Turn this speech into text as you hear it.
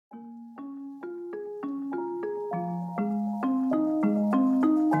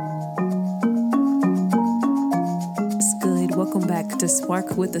and welcome back to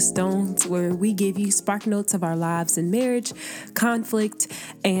Spark with the Stones, where we give you spark notes of our lives in marriage, conflict,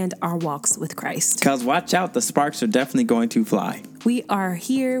 and our walks with Christ. Because watch out, the sparks are definitely going to fly. We are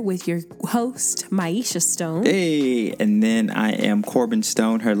here with your host, Maisha Stone. Hey, and then I am Corbin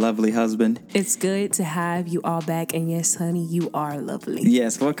Stone, her lovely husband. It's good to have you all back, and yes, honey, you are lovely.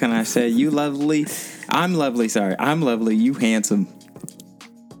 Yes, what can I say? You lovely. I'm lovely, sorry. I'm lovely, you handsome.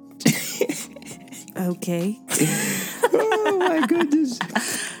 Okay. Oh my goodness.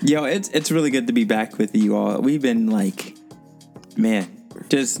 Yo, it's really good to be back with you all. We've been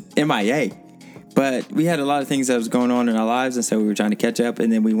just MIA. But we had a lot of things that was going on in our lives, and so we were trying to catch up,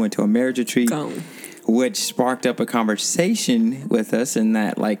 and then we went to a marriage retreat, which sparked up a conversation with us, and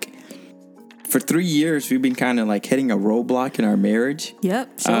that for 3 years we've been kind of hitting a roadblock in our marriage.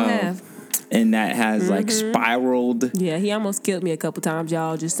 Yep, sure have. And that has spiraled. Yeah, he almost killed me a couple times,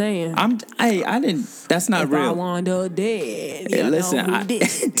 y'all. Just saying. I didn't. That's not if real. I wound up dead. Hey, listen,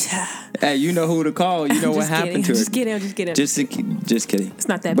 hey, you know who to call. You know what happened to her. Just kidding. Just kidding. It's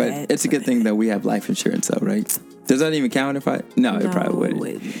not that but bad. It's a good thing that we have life insurance, though, right? Does that even count if I? No, it probably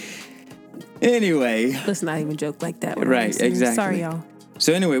wouldn't. Anyway, let's not even joke like that. Right? Exactly. Sorry, y'all.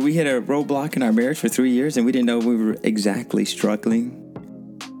 So anyway, we hit a roadblock in our marriage for 3 years, and we didn't know we were exactly struggling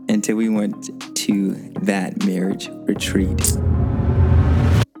until we went to that marriage retreat.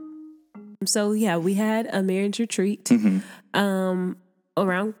 So yeah, we had a marriage retreat. It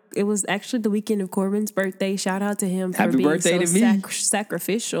was actually the weekend of Corbin's birthday. Shout out to him for being so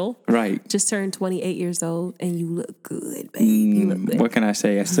sacrificial. Right. Just turned 28 years old, and you look good, babe. You look good. What can I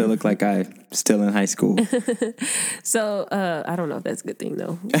say? I still look like I'm still in high school. So I don't know if that's a good thing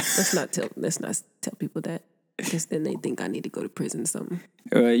though. Let's not tell people that, because then they think I need to go to prison or something.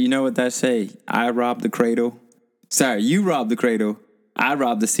 You know what that say? I robbed the cradle. Sorry, you robbed the cradle. I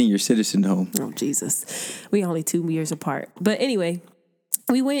robbed the senior citizen home. Oh, Jesus. We only 2 years apart. But anyway,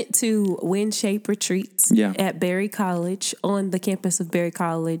 we went to WinShape Retreats at Berry College, on the campus of Berry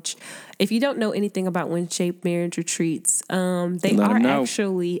College. If you don't know anything about WinShape Marriage Retreats, they are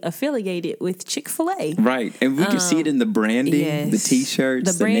actually affiliated with Chick-fil-A. Right. And we can see it in the branding, the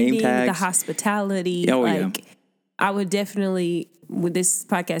T-shirts, the name tags. The hospitality. Oh, yeah. I would definitely, this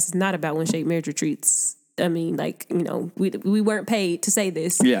podcast is not about WinShape Marriage Retreats. I mean, we weren't paid to say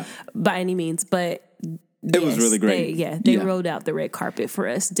this by any means, but it was really great. They rolled out the red carpet for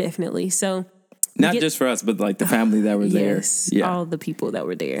us, definitely. So not just for us, but the family that were there. Yes, all the people that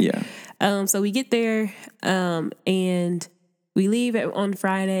were there. Yeah. So we get there, and we leave on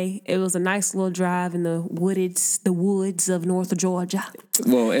Friday. It was a nice little drive in the woods of North Georgia.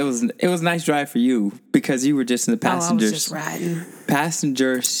 Well, it was a nice drive for you because you were just in the passenger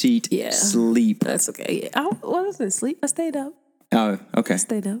seat sleep. That's okay. I wasn't asleep. I stayed up. Oh, okay. I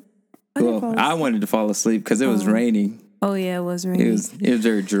stayed up. I wanted to fall asleep because it was raining. Oh yeah, it was raining. It was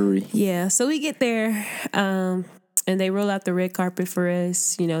very dreary. Yeah. So we get there, and they roll out the red carpet for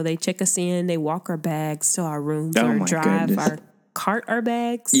us. You know, they check us in. They walk our bags to our rooms, or drive our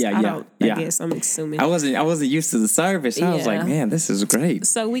bags. I guess I'm assuming. I wasn't used to the service. I was like, man, this is great.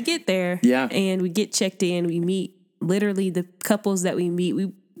 So we get there, and we get checked in. We meet literally the couples that we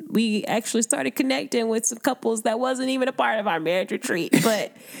meet. We actually started connecting with some couples that wasn't even a part of our marriage retreat,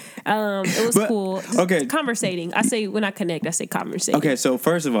 but it was cool. Okay, conversating. I say when I connect, I say conversating. Okay, so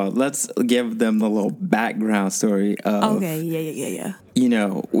first of all, let's give them the little background story of. Okay, yeah. You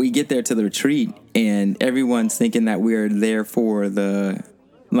know, we get there to the retreat, and everyone's thinking that we're there for the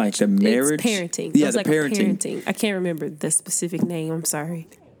marriage, it's parenting. Yeah, it was the parenting. I can't remember the specific name. I'm sorry.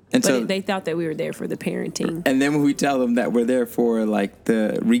 And so they thought that we were there for the parenting. And then when we tell them that we're there for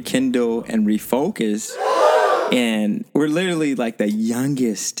the rekindle and refocus, and we're literally the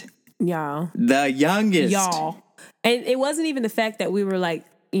youngest. Y'all. The youngest. Y'all. And it wasn't even the fact that we were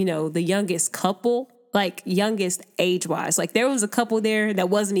the youngest couple, youngest age-wise. There was a couple there that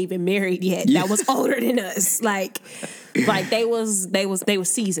wasn't even married yet. That was older than us. They was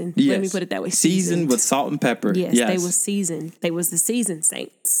seasoned. Yes. Let me put it that way. Seasoned with salt and pepper. Yes, they was seasoned. They was the seasoned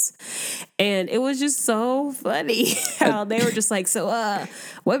saints. And it was just so funny how they were just so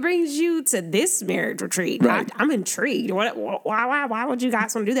what brings you to this marriage retreat? Right. I'm intrigued. Why would you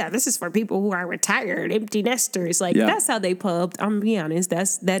guys want to do that? This is for people who are retired, empty nesters. That's how they pubbed. I'm gonna be honest.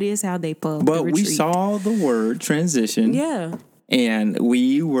 That is how they pubbed. But we saw the word transition. Yeah. And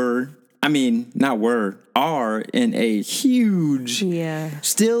we are in a huge,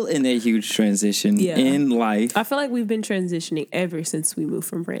 still in a huge transition in life. I feel like we've been transitioning ever since we moved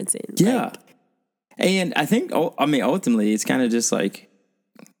from Branson. Yeah. And I think, ultimately, it's kind of just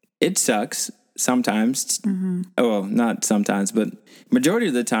it sucks sometimes. Mm-hmm. Well, not sometimes, but majority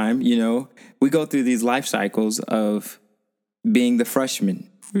of the time, we go through these life cycles of being the freshman.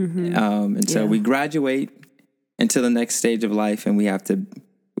 And so we graduate into the next stage of life, and we have to,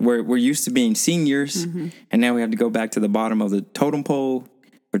 we're used to being seniors, and now we have to go back to the bottom of the totem pole,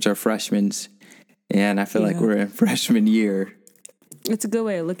 which are freshmen. And I feel like we're in freshman year. It's a good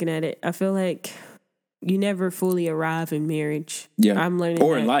way of looking at it. I feel like you never fully arrive in marriage. Yeah. I'm learning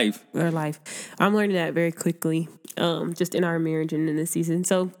or that, in life. Or life. I'm learning that very quickly, just in our marriage and in this season.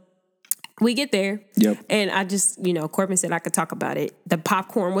 So we get there. Yep. And I just, Corbin said I could talk about it. The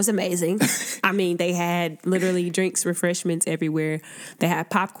popcorn was amazing. I mean, they had literally drinks, refreshments everywhere. They had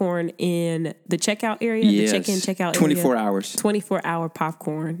popcorn in the checkout area, the check-in, checkout 24 area. hours. 24-hour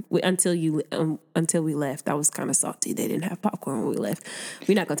popcorn until we left. I was kind of salty. They didn't have popcorn when we left.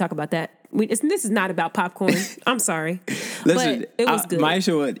 We're not going to talk about that. This is not about popcorn. I'm sorry. Listen, but it was good.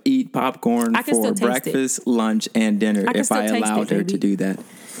 Maisha would eat popcorn for breakfast, lunch, and dinner if I allowed her to do that.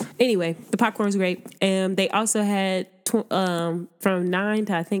 Anyway, the popcorn was great. And they also had, from 9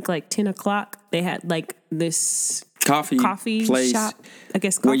 to I think like 10 o'clock, they had like this coffee place shop, I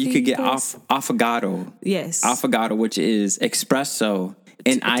guess, coffee where you could get place. Affogato. Yes. Affogato, which is espresso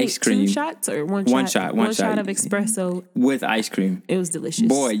and ice cream. 2 shots or one shot? One shot of espresso. With ice cream. It was delicious.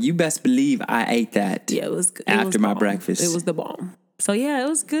 Boy, you best believe I ate that. Yeah, it was good. After my breakfast. It was the bomb. So yeah, it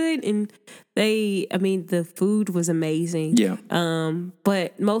was good. And the food was amazing. Yeah.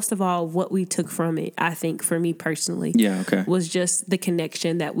 But most of all, what we took from it, I think for me personally, was just the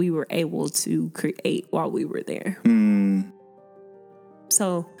connection that we were able to create while we were there.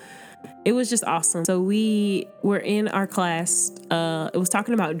 So it was just awesome. So we were in our class. It was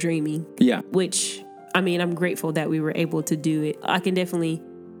talking about dreaming. Yeah. Which, I'm grateful that we were able to do it. I can definitely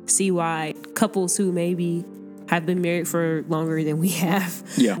see why couples who maybe have been married for longer than we have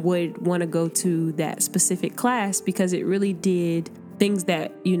would want to go to that specific class, because it really did things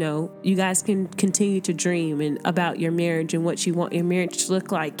that, you guys can continue to dream and about your marriage and what you want your marriage to look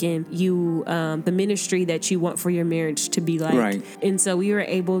like, and the ministry that you want for your marriage to be like. Right. And so we were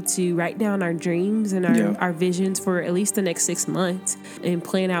able to write down our dreams and our visions for at least the next 6 months and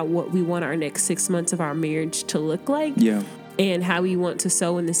plan out what we want our next 6 months of our marriage to look like. Yeah. And how we want to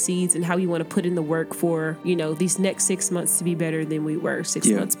sow in the seeds and how we want to put in the work for, these next 6 months to be better than we were 6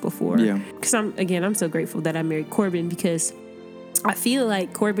 months before. Yeah. Because I'm so grateful that I married Corbin, because I feel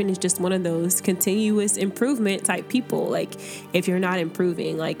like Corbin is just one of those continuous improvement type people. Like, if you're not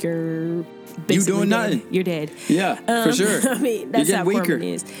improving, like you're doing nothing. You're dead. Yeah, for sure. That's how Corbin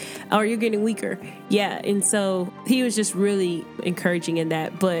is. Or you're getting weaker. Yeah. And so he was just really encouraging in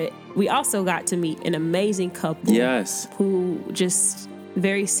that. But we also got to meet an amazing couple. Yes. Who just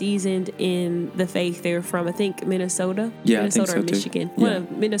very seasoned in the faith. They were from, I think, Minnesota. Yeah, Minnesota I think so or Michigan. Too. Yeah.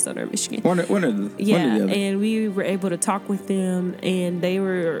 Minnesota or Michigan. One of the other. And we were able to talk with them, and they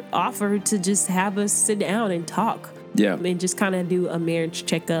were offered to just have us sit down and talk. Yeah. And just kind of do a marriage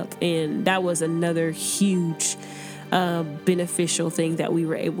checkup. And that was another huge beneficial thing that we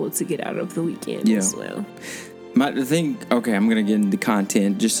were able to get out of the weekend as well. The thing, okay, I'm going to get into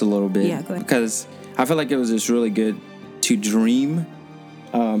content just a little bit. Yeah, go ahead. Because I feel like it was just really good to dream.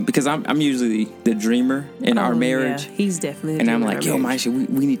 Because I'm usually the dreamer in our marriage. Yeah. He's definitely the and dreamer. I'm like, yo, Maisha,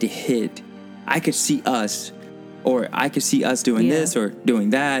 we need to hit. I could see us doing this or doing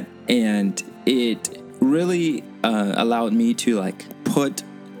that. And it really allowed me to like put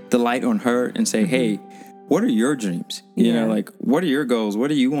the light on her and say, hey, what are your dreams? You know, like, what are your goals? What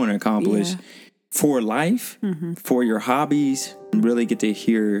do you want to accomplish for life, for your hobbies? Really get to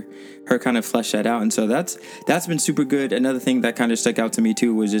hear her kind of flesh that out. And so that's been super good. Another thing that kind of stuck out to me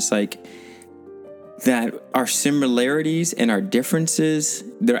too was just like that our similarities and our differences,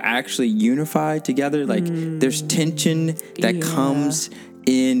 they're actually unified together. Like there's tension that comes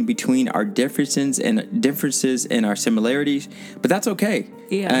in between our differences and our similarities, but that's okay.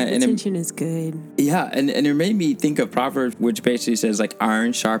 Yeah, the tension is good. Yeah, and it made me think of Proverbs, which basically says like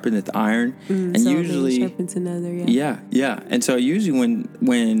iron sharpeneth iron, and so usually sharpens another. Yeah, and so usually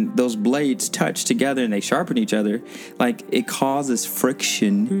when those blades touch together and they sharpen each other, like it causes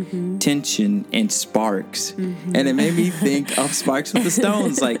friction, tension, and sparks. And it made me think of Sparks with the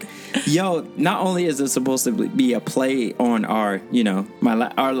Stones. Like, yo, not only is it supposed to be a play on our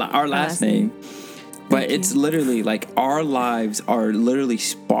last name. But it's literally like our lives are literally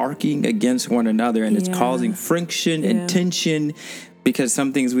sparking against one another, and it's causing friction and tension because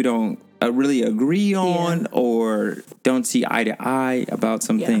some things we don't really agree on or don't see eye to eye about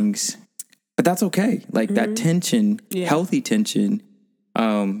some things. But that's okay. Like that tension, healthy tension,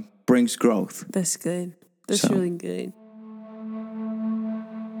 brings growth. That's good. That's really good.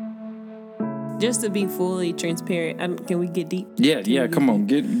 just to be fully transparent, can we get deep? Yeah. Come on,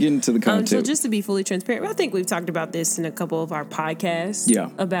 get into the content. So just to be fully transparent, I think we've talked about this in a couple of our podcasts. Yeah.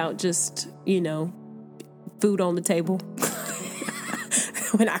 About just, food on the table.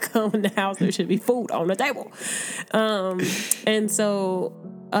 When I come in the house, there should be food on the table. And so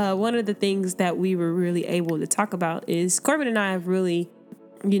one of the things that we were really able to talk about is Corbin and I have really,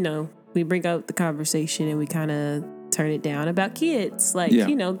 we bring up the conversation and we kind of turn it down about kids. Like,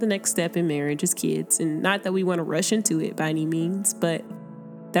 the next step in marriage is kids. And not that we want to rush into it by any means, but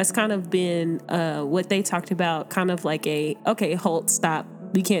that's kind of been what they talked about, kind of like halt, stop.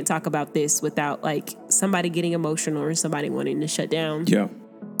 We can't talk about this without like somebody getting emotional or somebody wanting to shut down. Yeah.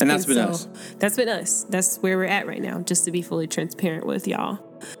 And that's been us. That's been us. That's where we're at right now, just to be fully transparent with y'all.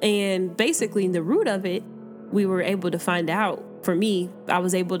 And basically, the root of it, we were able to find out, for me, I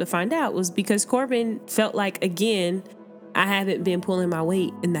was able to find out was because Corbin felt like, again, I haven't been pulling my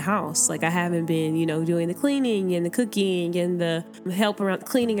weight in the house. Like I haven't been, doing the cleaning and the cooking and the help around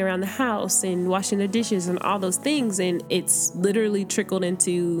cleaning around the house and washing the dishes and all those things. And it's literally trickled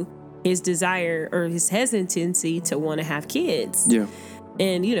into his desire or his hesitancy to want to have kids. Yeah.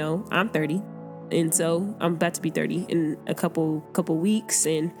 And, I'm 30. And so I'm about to be 30 in a couple weeks.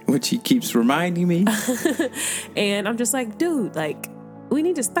 And which he keeps reminding me. And I'm just like, dude, like, we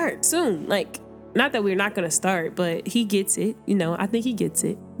need to start soon. Like, not that we're not going to start, but he gets it. I think he gets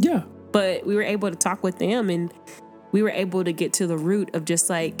it. Yeah. But we were able to talk with them and we were able to get to the root of just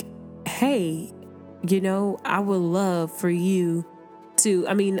like, hey, I would love for you to,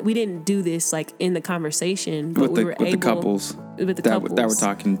 we didn't do this like in the conversation, but we were able, the couples that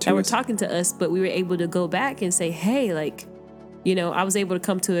were talking to us, but we were able to go back and say, hey, like, I was able to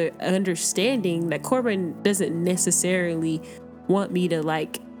come to an understanding that Corbin doesn't necessarily want me to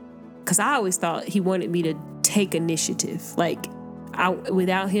like, because I always thought he wanted me to take initiative, like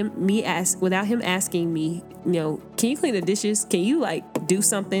without him asking me, can you clean the dishes? Can you like do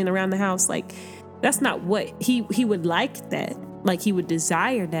something around the house? Like that's not what he would like that. Like he would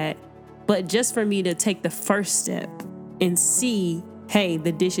desire that, but just for me to take the first step and see, hey,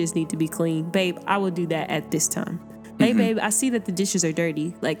 the dishes need to be clean. Babe, I will do that at this time. Hey, babe, I see that the dishes are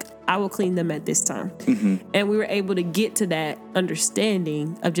dirty. Like, I will clean them at this time. Mm-hmm. And we were able to get to that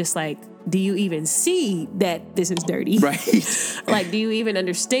understanding of just like, do you even see that this is dirty? Right. Like, do you even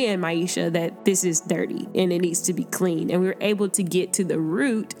understand, Maisha, that this is dirty and it needs to be clean? And we were able to get to the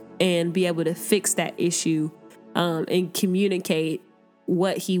root and be able to fix that issue and communicate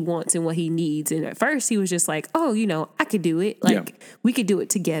what he wants and what he needs. And at first he was just like, oh, I could do it. Like we could do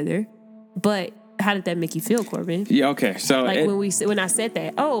it together. But how did that make you feel, Corbin? Yeah. Okay. So like when I said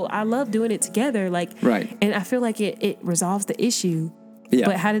that, oh, I love doing it together. Like, right. And I feel like it resolves the issue. Yeah.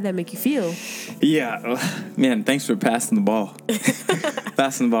 But how did that make you feel? Yeah. Man, thanks for passing the ball.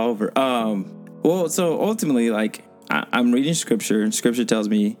 Passing the ball over. Well, so ultimately, like, I'm reading scripture, and scripture tells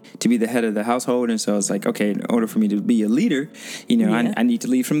me to be the head of the household. And so it's like, okay, in order for me to be a leader, I need to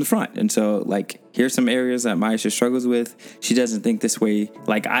lead from the front. And so, like, here's some areas that Maisha struggles with. She doesn't think this way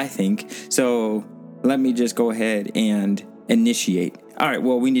like I think. So let me just go ahead and initiate. All right,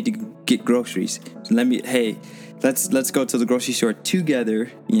 well, we need to get groceries. Let's go to the grocery store together,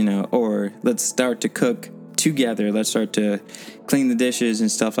 or let's start to cook together. Let's start to clean the dishes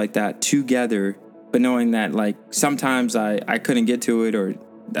and stuff like that together. But knowing that, like, sometimes I couldn't get to it, or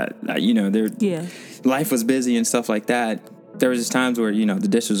that life was busy and stuff like that. There was just times where, the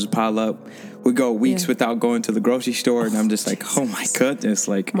dishes would pile up. We go weeks without going to the grocery store, and I'm just like, oh my goodness,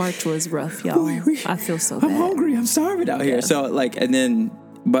 like March was rough, y'all. I feel so bad. I'm hungry. I'm starving out here. So like,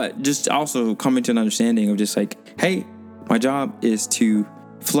 but just also coming to an understanding of just like, hey, my job is to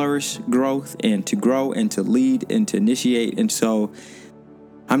flourish, growth, and to grow, and to lead, and to initiate, and so.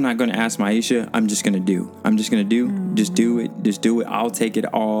 I'm not going to ask Maisha. I'm just going to do. Just do it. I'll take it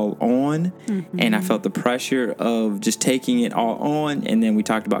all on. Mm-hmm. And I felt the pressure of just taking it all on. And then we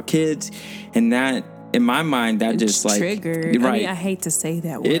talked about kids. And that, in my mind, that just like... triggered. Right. I hate to say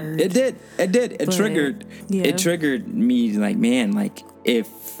that word. It did. It triggered. Yeah. It triggered me like, man, like if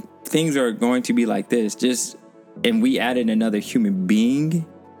things are going to be like this, and we added another human being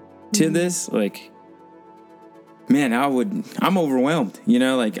to this, like... Man, I'm overwhelmed,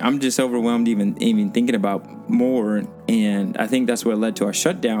 like I'm just overwhelmed even thinking about more. And I think that's what led to our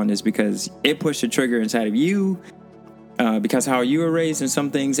shutdown, is because it pushed a trigger inside of you, because how you were raised in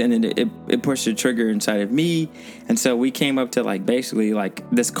some things, and then it pushed a trigger inside of me. And so we came up to like basically like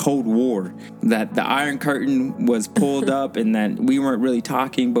this Cold War, that the Iron Curtain was pulled up, and that we weren't really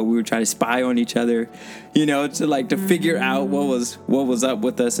talking, but we were trying to spy on each other, to figure out what was up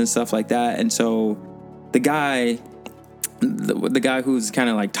with us and stuff like that. And so the guy the guy who's kind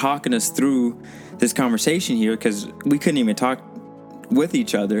of like talking us through this conversation here, because we couldn't even talk with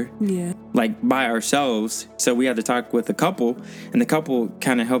each other, like by ourselves. So we had to talk with a couple, and the couple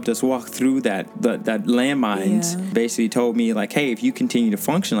kind of helped us walk through that landmines. Basically told me like, hey, if you continue to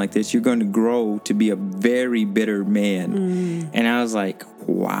function like this, you're going to grow to be a very bitter man. And I was like,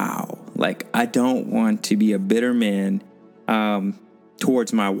 wow, like I don't want to be a bitter man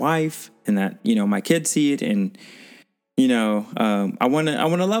towards my wife, and that, you know, my kids see it, and you know, I want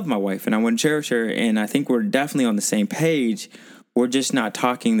to love my wife, and I want to cherish her, and I think we're definitely on the same page. We're just not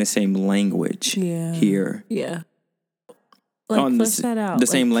talking the same language here. Yeah. Like, on flesh that out. The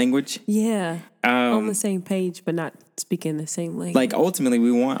same language? Yeah. On the same page, but not speaking the same language. Like, ultimately,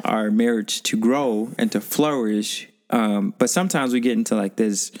 we want our marriage to grow and to flourish. But sometimes we get into like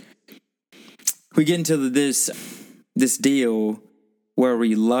this, this deal where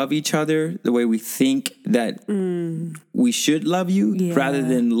we love each other the way we think that we should love you, rather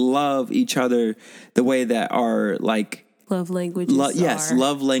than love each other the way that our, like, love languages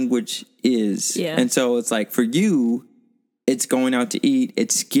love language is. Yeah. And so it's like, for you, it's going out to eat,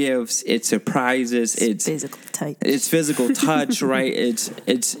 it's gifts, it's surprises, it's physical touch. It's physical touch, right?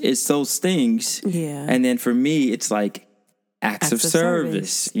 It's those things. Yeah. And then for me, it's like acts of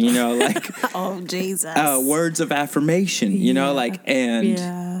service, you know, like oh Jesus. Words of affirmation, you know, like,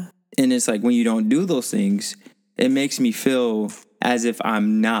 and it's like, when you don't do those things, it makes me feel as if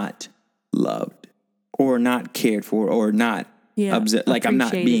I'm not loved, or not cared for, or not like I'm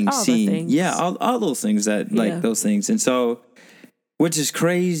not being seen. Yeah, all those things that, like, those things. And so, which is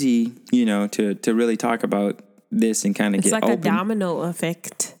crazy, you know, to really talk about this and kind of get open. It's like a domino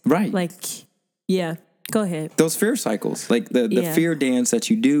effect. Right. Like, go ahead. Those fear cycles, like the fear dance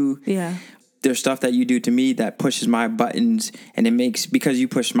that you do. Yeah. There's stuff that you do to me that pushes my buttons, and it makes, because you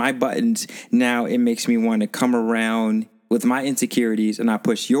push my buttons, now it makes me want to come around with my insecurities, and I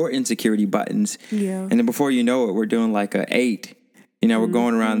push your insecurity buttons. Yeah. And then before you know it, we're doing like a 8. You know, we're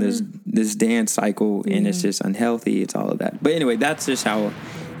going around this dance cycle, and it's just unhealthy. It's all of that. But anyway, that's just how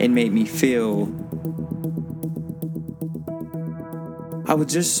it made me feel. I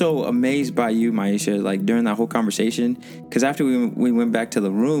was just so amazed by you, Maisha, like during that whole conversation. Because after we went back to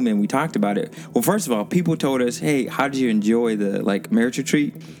the room and we talked about it, well, first of all, people told us, hey, how did you enjoy the, like, marriage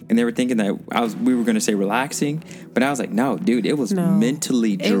retreat? And they were thinking that we were going to say relaxing. But I was like, no, dude, it was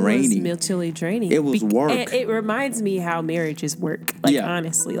mentally draining. It was mentally draining. It was work. It reminds me how marriages work. Like,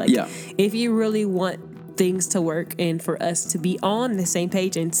 honestly, like, if you really want things to work and for us to be on the same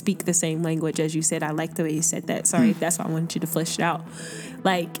page and speak the same language, as you said, I like the way you said that. Sorry, that's why I wanted you to flesh it out.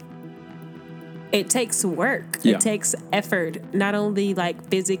 Like, it takes work. It takes effort, not only like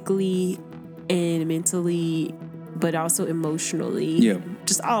physically and mentally, but also emotionally. Yeah.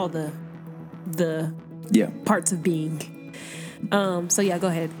 Just all the parts of being. So go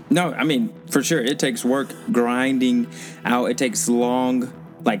ahead. No, I mean, for sure, it takes work grinding out. It takes long,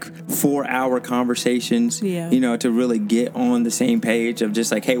 like 4-hour conversations, you know, to really get on the same page of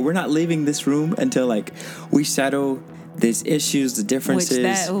just like, hey, we're not leaving this room until, like, we settle these issues, the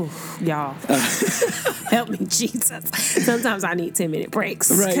differences. Y'all, help me, Jesus. Sometimes I need 10-minute breaks.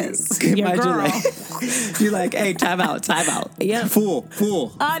 Right. Your girl. Like, you're like, hey, time out. Yeah. Full.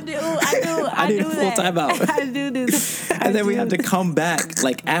 I do I need a full time out. I do that. And then we have to come back,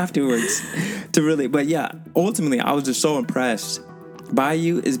 like, afterwards to really, but ultimately, I was just so impressed by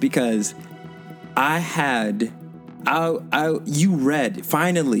you, is because you read,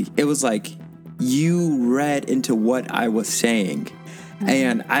 finally, it was like you read into what I was saying.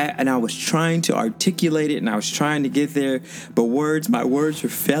 And I was trying to articulate it, and I was trying to get there, but my words were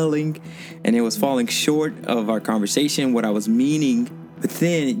failing, and it was falling short of our conversation, what I was meaning. But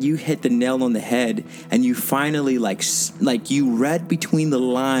then you hit the nail on the head, and you finally like you read between the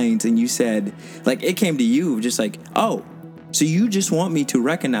lines, and you said, like, it came to you just like, oh, so you just want me to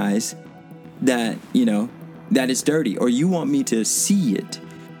recognize that, you know, that it's dirty, or you want me to see it.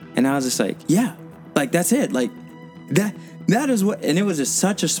 And I was just like, yeah, like, that's it. Like, that is what, and it was just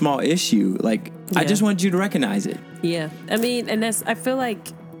such a small issue. Like, I just wanted you to recognize it. Yeah. I mean, and I feel like,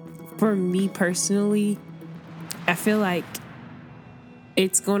 for me personally, I feel like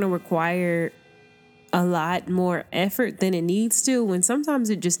it's going to require a lot more effort than it needs to, when sometimes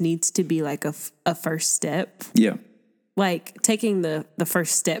it just needs to be like a first step. Yeah. Like, taking the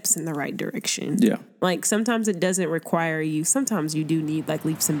first steps in the right direction. Yeah. Like, sometimes it doesn't require you. Sometimes you do need, like,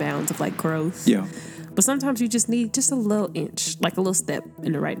 leaps and bounds of, like, growth. Yeah. But sometimes you just need just a little inch, like a little step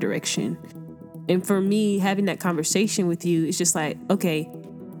in the right direction. And for me, having that conversation with you, it's just like, okay,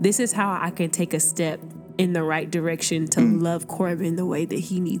 this is how I can take a step in the right direction to love Corbin the way that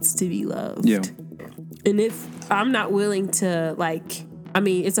he needs to be loved. Yeah. And if I'm not willing to, like, I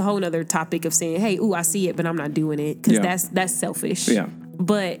mean, it's a whole nother topic of saying, hey, ooh, I see it, but I'm not doing it, because that's selfish. Yeah.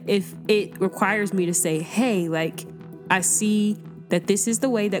 But if it requires me to say, hey, like, I see that this is the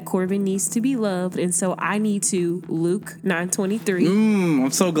way that Corbin needs to be loved, and so I need to, Luke 9:23.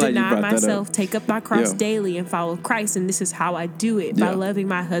 I'm so glad you brought that up. Deny myself, take up my cross daily, and follow Christ. And this is how I do it, by loving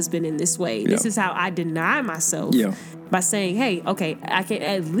my husband in this way. This is how I deny myself. By saying, hey, okay, I can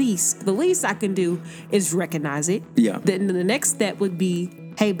the least I can do is recognize it. Then the next step would be,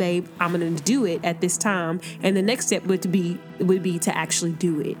 hey, babe, I'm going to do it at this time. And the next step would be to actually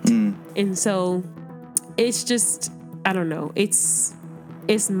do it. And so it's just, I don't know. It's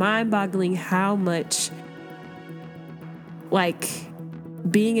mind-boggling how much, like,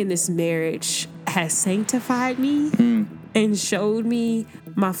 being in this marriage has sanctified me and showed me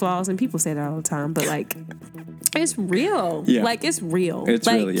my flaws. And people say that all the time, but, like, it's real. Like, it's real. It's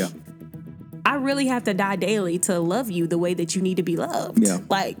like, really, I really have to die daily to love you the way that you need to be loved.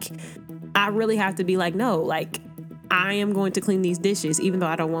 Like, I really have to be like, no, like, I am going to clean these dishes even though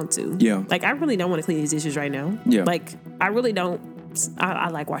I don't want to. Like, I really don't want to clean these dishes right now. Like, I really don't. I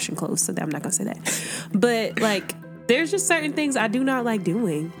like washing clothes, so I'm not going to say that. But, like, there's just certain things I do not like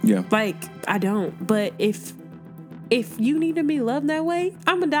doing. Like, I don't. But if you need to be loved that way,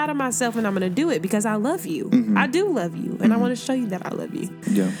 I'm going to die to myself and I'm going to do it because I love you. I do love you. And I want to show you that I love you.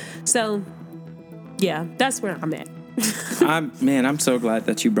 So, yeah, that's where I'm at. I'm so glad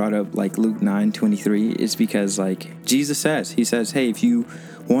that you brought up, like, Luke 9:23. It's because, like, Jesus says, he says, hey, if you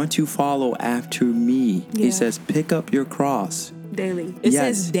want to follow after me, he says, pick up your cross. Daily. It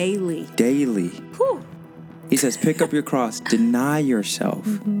says daily. Daily. Whew. He says, pick up your cross, deny yourself,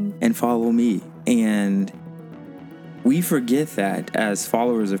 and follow me. And we forget that as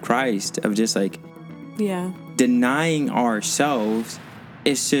followers of Christ, of just, like, denying ourselves.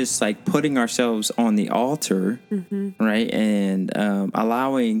 It's just like putting ourselves on the altar, right? And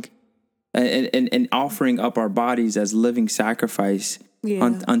allowing and offering up our bodies as living sacrifice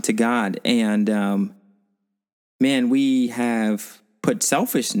unto God. And man, we have put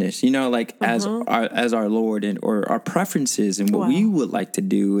selfishness, like as our Lord or our preferences and what we would like to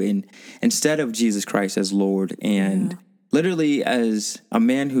do, and instead of Jesus Christ as Lord. And literally, as a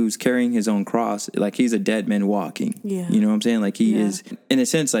man who's carrying his own cross, like, he's a dead man walking. You know what I'm saying? Like, he is, in a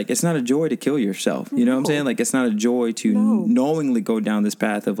sense, like, it's not a joy to kill yourself. You know what I'm saying? Like, it's not a joy to knowingly go down this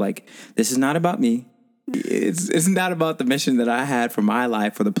path of, like, this is not about me. It's not about the mission that I had for my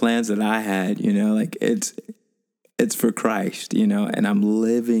life or the plans that I had. Like, it's for Christ. And I'm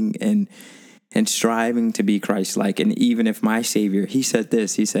living and striving to be Christ-like. And even if my Savior, he said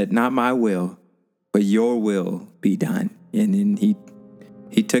this, he said, not my will, but your will be done. And then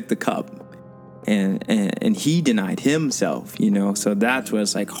he took the cup and he denied himself, So that's what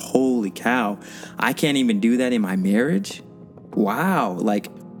it's like, holy cow, I can't even do that in my marriage. Wow. Like,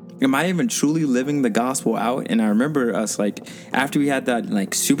 am I even truly living the gospel out? And I remember us, like, after we had that,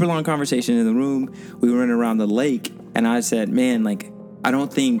 like, super long conversation in the room, we went around the lake, and I said, man, like, I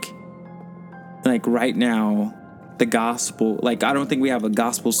don't think, like, right now, the gospel, like, I don't think we have a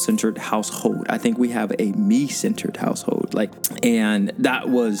gospel-centered household. I think we have a me-centered household. Like, and that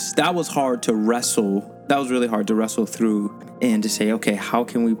was hard to wrestle. That was really hard to wrestle through and to say, okay, how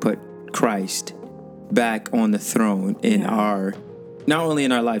can we put Christ back on the throne in our, not only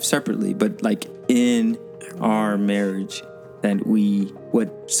in our life separately, but, like, in our marriage, that we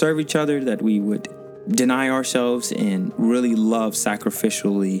would serve each other, that we would deny ourselves and really love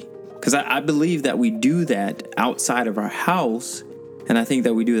sacrificially. Because I believe that we do that outside of our house, and I think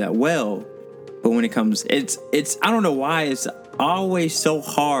that we do that well. But when it comes, it's I don't know why it's always so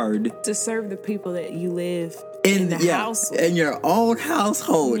hard to serve the people that you live in the house, in your own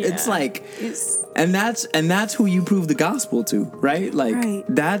household. It's like, and that's who you prove the gospel to, right? Like,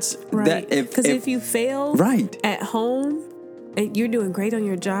 that's that. Because if you fail at home, and you're doing great on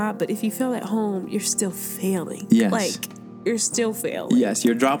your job, but if you fail at home, you're still failing. Like, you're still failing. Yes,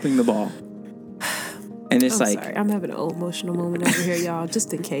 you're dropping the ball. And it's sorry, I'm having an emotional moment over here, y'all,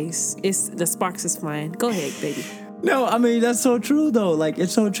 just in case. The sparks is flying. Go ahead, baby. No, I mean, that's so true, though. Like,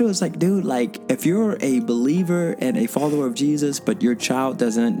 it's so true. It's like, dude, like, if you're a believer and a follower of Jesus, but your child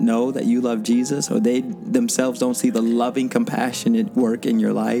doesn't know that you love Jesus, or they themselves don't see the loving, compassionate work in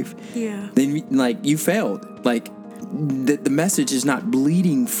your life, then, like, you failed. Like, the message is not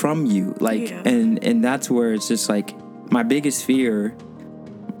bleeding from you. Like, and that's where it's just like, my biggest fear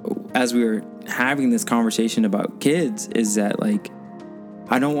as we were having this conversation about kids is that, like,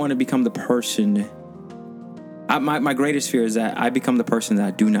 I don't want to become the person. My greatest fear is that I become the person that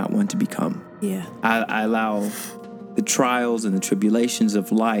I do not want to become. I allow the trials and the tribulations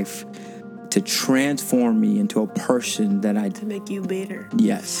of life to transform me into a person that to make you better.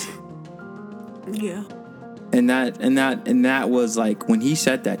 Yes. Yeah. And that was like, when he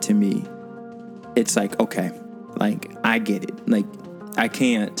said that to me, it's like, okay, like I get it. Like I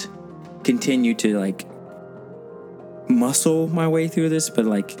can't continue to like muscle my way through this, but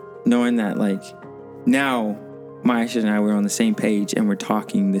like knowing that like now Maisha and I were on the same page and we're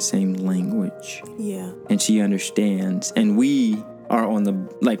talking the same language. Yeah. And she understands, and we are on the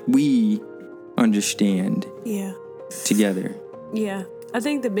we understand. Yeah. Together. Yeah. I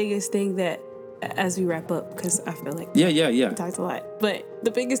think the biggest thing that, as we wrap up, because I feel like we talked a lot, but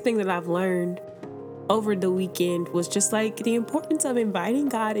the biggest thing that I've learned over the weekend was just like the importance of inviting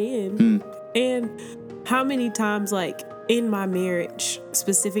God in. And how many times, like in my marriage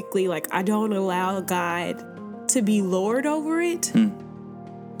specifically, like I don't allow God to be Lord over it,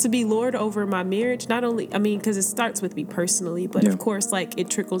 to be Lord over my marriage. Not only, I mean, because it starts with me personally, but of course, like it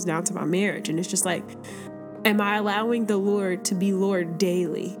trickles down to my marriage. And it's just like, am I allowing the Lord to be Lord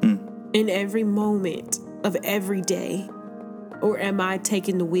daily in every moment of every day? Or am I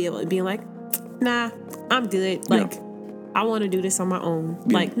taking the wheel and being like, nah, I'm good. Like, I want to do this on my own.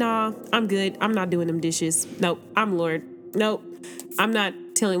 Yeah. Like, nah, I'm good. I'm not doing them dishes. Nope, I'm Lord. Nope, I'm not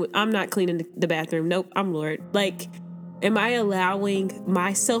cleaning the bathroom. Nope, I'm Lord. Like, am I allowing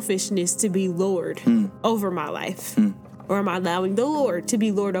my selfishness to be Lord over my life? Or am I allowing the Lord to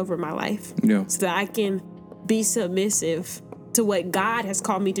be Lord over my life? Yeah. So that I can be submissive to what God has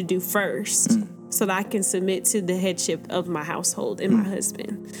called me to do first. So that I can submit to the headship of my household and my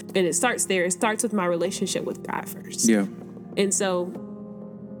husband. And it starts there. It starts with my relationship with God first. Yeah. And so,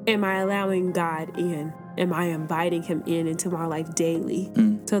 am I allowing God in? Am I inviting him into my life daily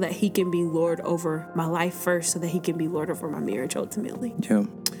so that he can be Lord over my life first, so that he can be Lord over my marriage ultimately? Yeah.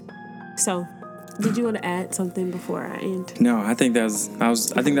 So, did you want to add something before I end? No, I think that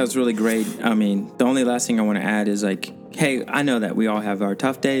was really great. I mean, the only last thing I want to add is like, hey, I know that we all have our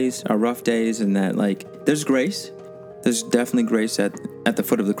tough days, our rough days, and that like there's grace. There's definitely grace at the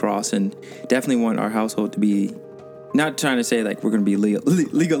foot of the cross, and definitely want our household to be, not trying to say like we're going to be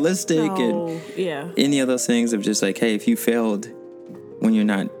legalistic and any of those things of just like, hey, if you failed when you're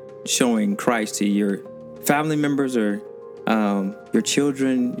not showing Christ to your family members or your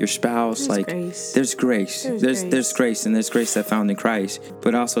children, your spouse, there's grace. There's grace, and there's grace that found in Christ.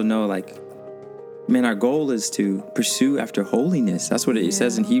 But also know, like, man, our goal is to pursue after holiness. That's what it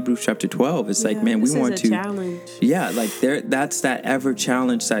says in Hebrews chapter 12. It's like, man, we want to challenge. Yeah, like that's that ever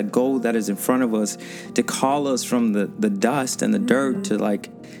challenge, that goal that is in front of us, to call us from the dust and the dirt to like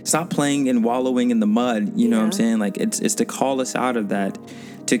stop playing and wallowing in the mud. You know what I'm saying? Like it's to call us out of that,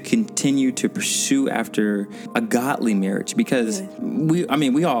 to continue to pursue after a godly marriage, because we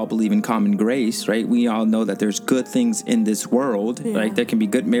all believe in common grace, right? We all know that there's good things in this world, right? There can be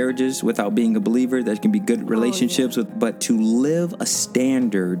good marriages without being a believer. There can be good relationships but to live a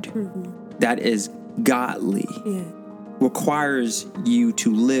standard that is godly requires you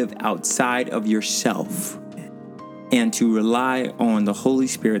to live outside of yourself and to rely on the Holy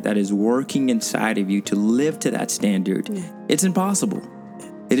Spirit that is working inside of you to live to that standard. It's impossible.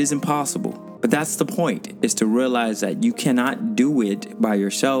 It is impossible. But that's the point, is to realize that you cannot do it by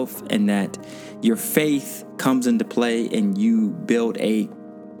yourself, and that your faith comes into play and you build a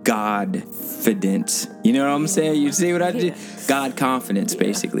God-fidence. You know what I'm saying? You see what I did? God confidence,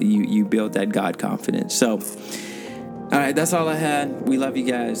 basically. You build that God confidence. So, all right, that's all I had. We love you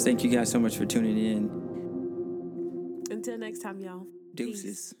guys. Thank you guys so much for tuning in. Until next time, y'all.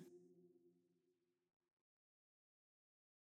 Deuces. Peace.